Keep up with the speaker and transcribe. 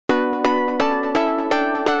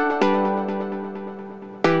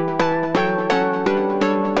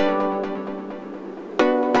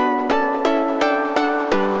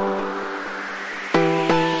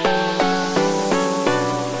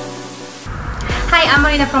Hi, I'm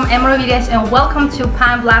Marina from Emerald Videos and welcome to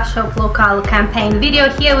Pine Bluff Shop Local campaign video.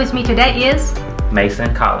 Here with me today is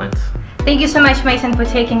Mason Collins. Thank you so much, Mason, for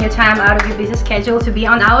taking your time out of your busy schedule to be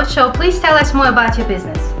on our show. Please tell us more about your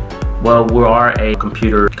business. Well, we are a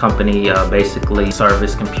computer company, basically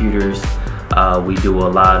service computers. We do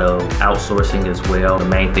a lot of outsourcing as well. The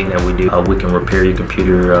main thing that we do, we can repair your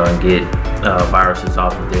computer and get viruses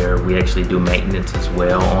off of there. We actually do maintenance as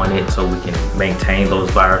well on it, so we can maintain those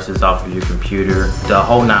viruses off of your computer. The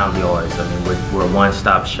whole 9 yards. I mean, we're a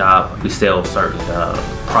one-stop shop. We sell certain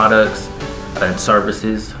products and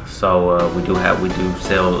services. So we do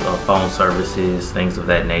sell phone services, things of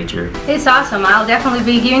that nature. It's awesome. I'll definitely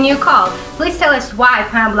be giving you a call. Please tell us why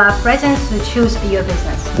Pine Bluff residents to choose your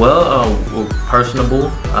business. Well, we're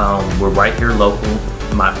personable. We're right here local.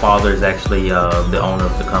 My father is actually the owner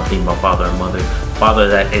of the company, my father and mother. Father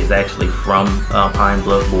is actually from Pine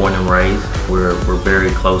Bluff, born and raised. We're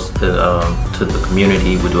very close to the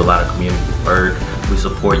community. We do a lot of community work. We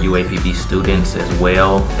support UAPB students as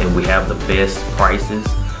well, and we have the best prices.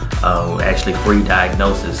 Actually free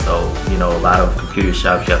diagnosis, so you know, a lot of computer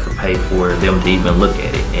shops you have to pay for them to even look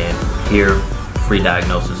at it, and here, free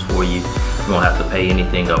diagnosis for you. You won't have to pay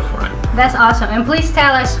anything up front. That's awesome. And please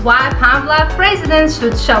tell us why Pine Bluff residents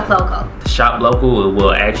should shop local. Shop local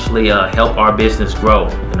will actually help our business grow.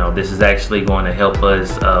 You know, this is actually going to help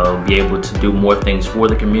us be able to do more things for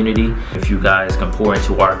the community. If you guys can pour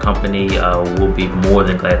into our company, we'll be more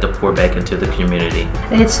than glad to pour back into the community.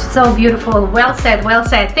 It's so beautiful. Well said, well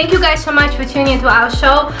said. Thank you guys so much for tuning into our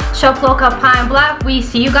show, Shop Local Pine Bluff. We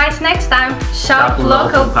see you guys next time. Shop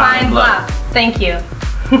Local Pine Bluff. Thank you.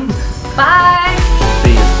 Bye.